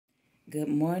Good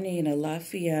morning,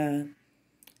 Alafia.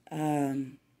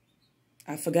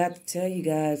 I forgot to tell you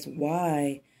guys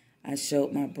why I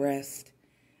showed my breast.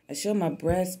 I showed my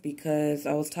breast because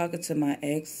I was talking to my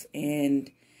ex and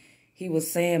he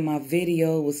was saying my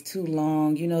video was too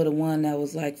long. You know, the one that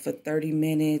was like for 30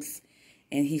 minutes.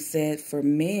 And he said for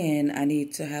men, I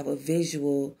need to have a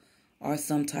visual or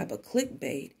some type of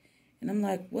clickbait. And I'm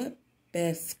like, what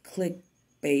best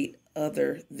clickbait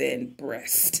other than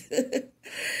breast?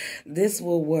 This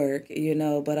will work,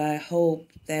 but I hope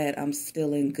that I'm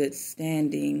still in good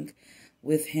standing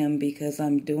with him because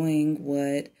I'm doing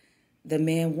what the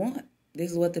men want.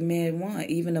 This is what the men want.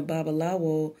 Even the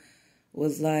Babalawo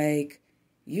was like,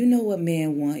 you know what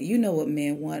men want. You know what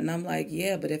men want. And I'm like,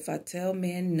 yeah, but if I tell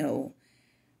men no,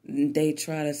 they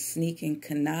try to sneak and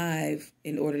connive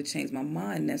in order to change my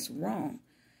mind. That's wrong.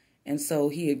 And so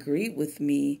he agreed with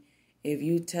me. If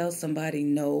you tell somebody,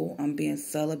 no, I'm being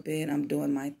celibate, I'm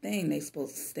doing my thing, they're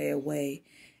supposed to stay away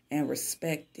and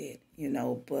respect it,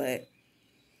 but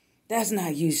that's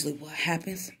not usually what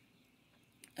happens.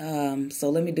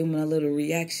 So let me do my little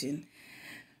reaction.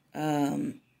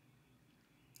 I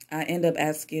end up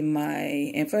asking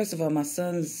and first of all, my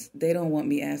sons, they don't want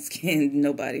me asking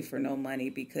nobody for no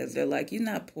money because they're like, you're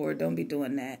not poor, don't be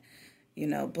doing that,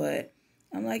 but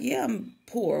I'm like, yeah, I'm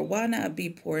poor. Why not be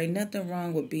poor? Ain't nothing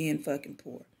wrong with being fucking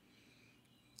poor.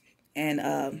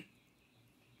 And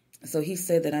so he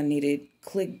said that I needed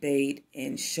clickbait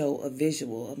and show a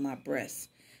visual of my breasts.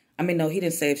 I mean, no, he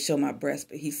didn't say show my breasts,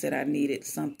 but he said I needed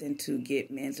something to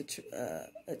get men's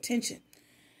attention.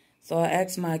 So I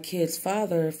asked my kid's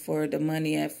father for the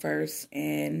money at first,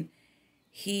 and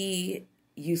he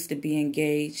used to be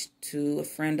engaged to a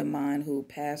friend of mine who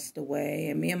passed away.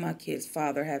 And me and my kid's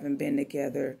father haven't been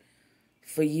together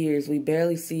for years. We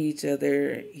barely see each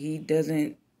other. He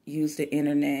doesn't use the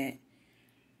internet.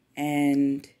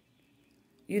 And,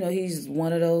 he's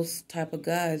one of those type of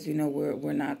guys,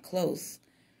 we're not close.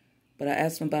 But I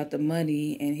asked him about the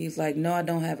money, and he's like, no, I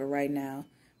don't have it right now.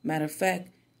 Matter of fact,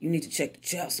 you need to check the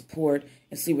child support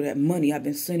and see where that money I've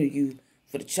been sending you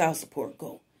for the child support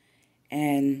go.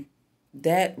 And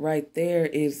that right there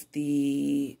is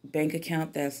the bank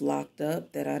account that's locked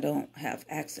up that I don't have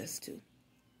access to.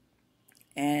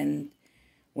 And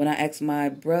when I asked my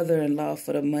brother-in-law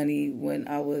for the money, when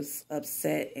I was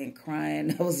upset and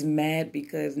crying, I was mad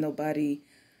because nobody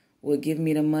would give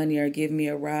me the money or give me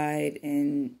a ride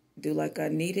and do like I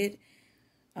needed.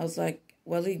 I was like,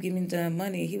 well, he give me the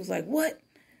money. He was like, what?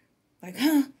 Like,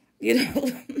 huh?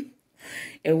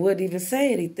 And wouldn't even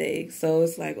say anything. So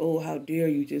it's like, oh, how dare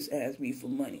you just ask me for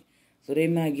money? So they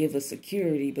might give us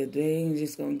security, but they ain't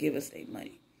just going to give us their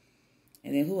money.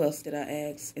 And then who else did I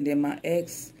ask? And then my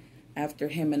ex, after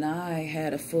him and I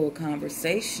had a full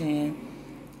conversation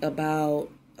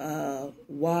about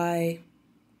why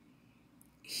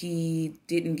he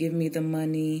didn't give me the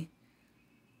money,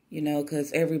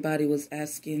 because everybody was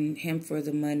asking him for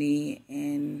the money.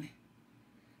 And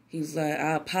he's like,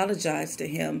 I apologized to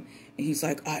him. And he's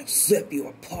like, I accept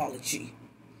your apology.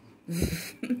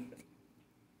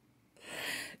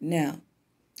 Now,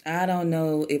 I don't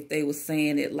know if they were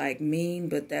saying it like mean,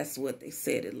 but that's what they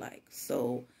said it like.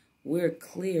 So we're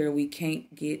clear we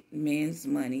can't get men's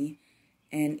money.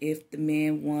 And if the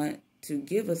men want to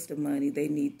give us the money, they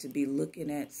need to be looking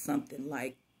at something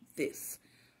like this,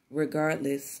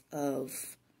 regardless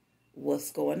of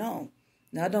what's going on.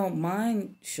 Now, I don't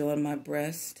mind showing my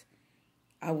breast.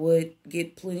 I would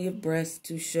get plenty of breasts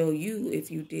to show you if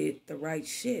you did the right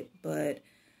shit. But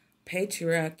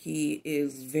patriarchy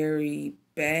is very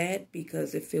bad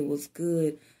because if it was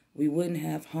good, we wouldn't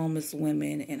have homeless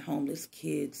women and homeless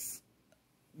kids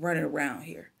running around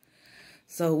here.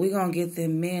 So we're going to get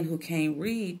them men who can't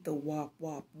read the wop,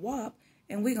 wop, wop,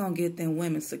 and we're going to get them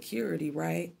women security,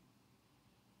 right?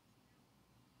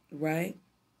 Right?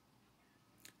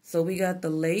 So we got the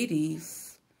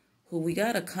ladies who we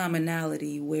got a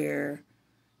commonality where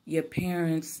your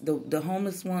parents, the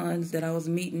homeless ones that I was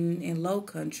meeting in Low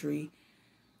Country,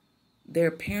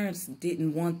 their parents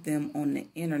didn't want them on the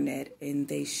internet and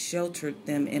they sheltered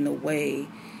them in a way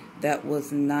that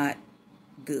was not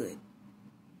good.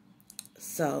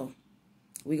 So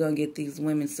we're going to get these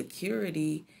women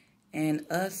security, and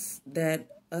us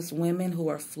women who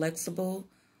are flexible,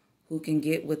 who can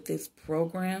get with this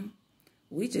program,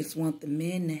 we just want the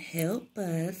men to help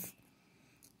us,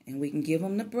 and we can give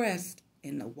them the breast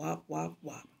and the wop, wop,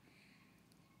 wop.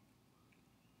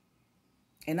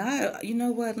 And you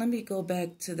know what? Let me go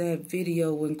back to that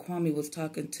video when Kwame was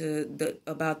talking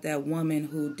about that woman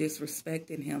who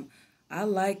disrespected him. I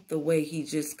like the way he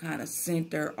just kind of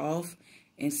sent her off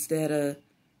instead of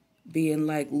being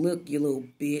like, look, you little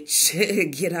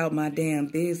bitch, get out my damn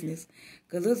business.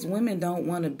 Because us women don't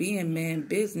want to be in man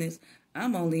business.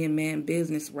 I'm only in man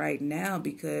business right now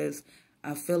because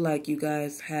I feel like you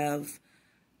guys have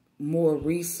more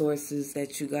resources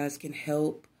that you guys can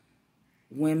help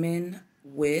women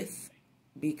with,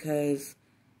 because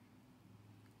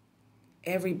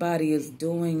everybody is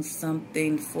doing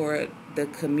something for the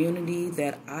community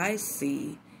that I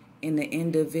see in the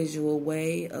individual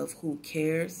way of who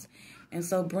cares. And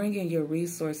so bringing your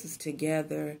resources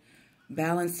together,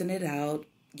 balancing it out,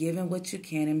 giving what you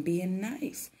can, and being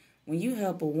nice. When you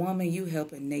help a woman, you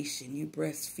help a nation. You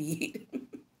breastfeed.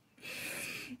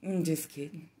 I'm just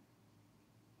kidding.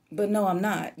 But no, I'm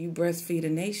not. You breastfeed a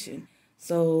nation.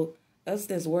 So us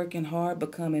that's working hard,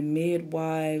 becoming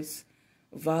midwives,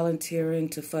 volunteering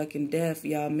to fucking death,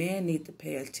 y'all men need to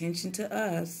pay attention to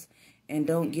us and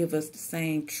don't give us the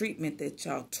same treatment that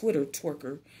y'all Twitter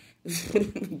twerker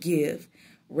give.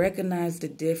 Recognize the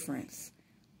difference.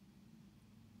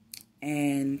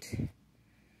 And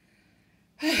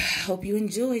I hope you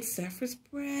enjoyed Sapphire's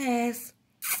Breast.